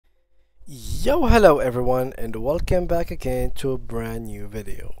Hello everyone, and welcome back again to a brand new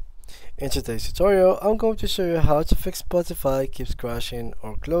video. In today's tutorial, I'm going to show you how to fix Spotify keeps crashing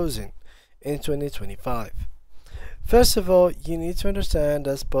or closing in 2025. First of all, you need to understand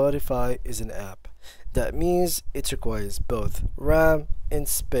that Spotify is an app. That means it requires both RAM and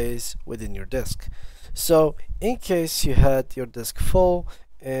space within your disk. So in case you had your disk full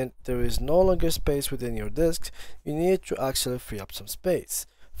and there is no longer space within your disk, you need to actually free up some space.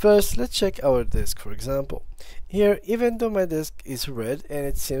 First, let's check our disk. For example, here, even though my disk is red and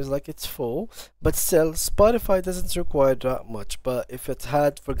it seems like it's full, but still Spotify doesn't require that much. But if it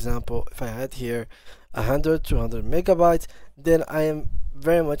had, for example, if I had here 200 megabytes, then I am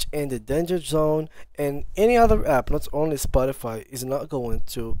very much in the danger zone, and any other app, not only Spotify, is not going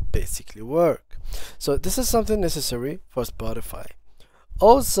to basically work. So this is something necessary for Spotify.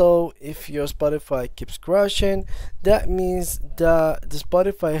 Also, if your Spotify keeps crashing, that means that the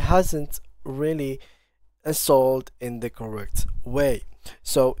Spotify hasn't really installed in the correct way.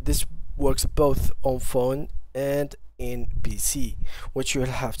 So this works both on phone and in PC. What you'll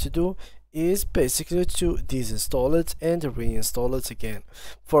have to do is basically to disinstall it and reinstall it again.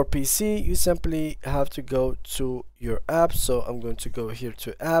 For PC, you simply have to go to your apps. So I'm going to go here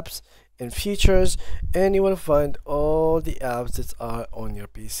to apps and features, and you will find all the apps that are on your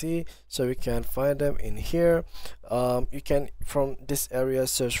PC. So you can find them in here. You can, from this area,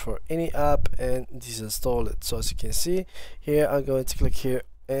 search for any app and disinstall it. So as you can see here, I'm going to click here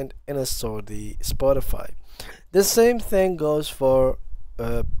and install the Spotify. The same thing goes for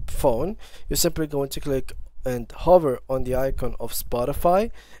phone. You're simply going to click and hover on the icon of Spotify,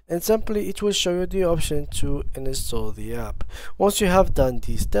 and simply it will show you the option to install the app. Once you have done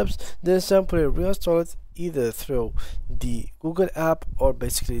these steps, then simply reinstall it either through the Google app, or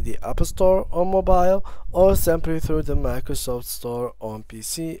basically the App Store on mobile, or simply through the Microsoft Store on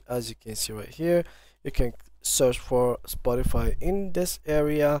PC. As you can see right here, you can search for Spotify in this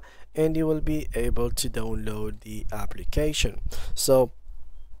area and you will be able to download the application. So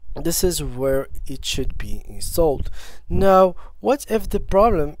this is where it should be installed. Now, what if the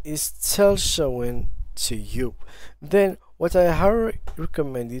problem is still showing to you? Then what I highly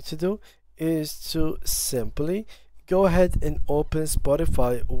recommend you to do is to simply go ahead and open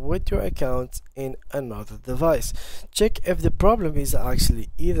Spotify with your account in another device. Check if the problem is actually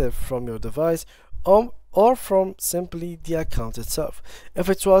either from your device or from simply the account itself. If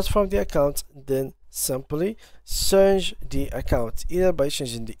it was from the account, then simply change the account either by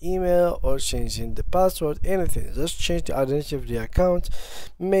changing the email or changing the password, anything. Just change the identity of the account.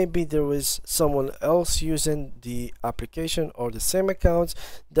 Maybe there is someone else using the application or the same account.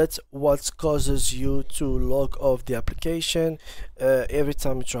 That's what causes you to log off the application every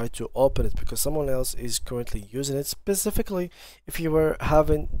time you try to open it, because someone else is currently using it. Specifically, if you were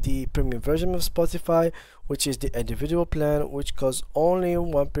having the premium version of Spotify, which is the individual plan, which causes only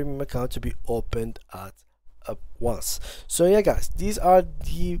one premium account to be opened at once. So yeah guys, these are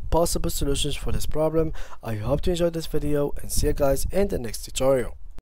the possible solutions for this problem. I hope you enjoyed this video, and see you guys in the next tutorial.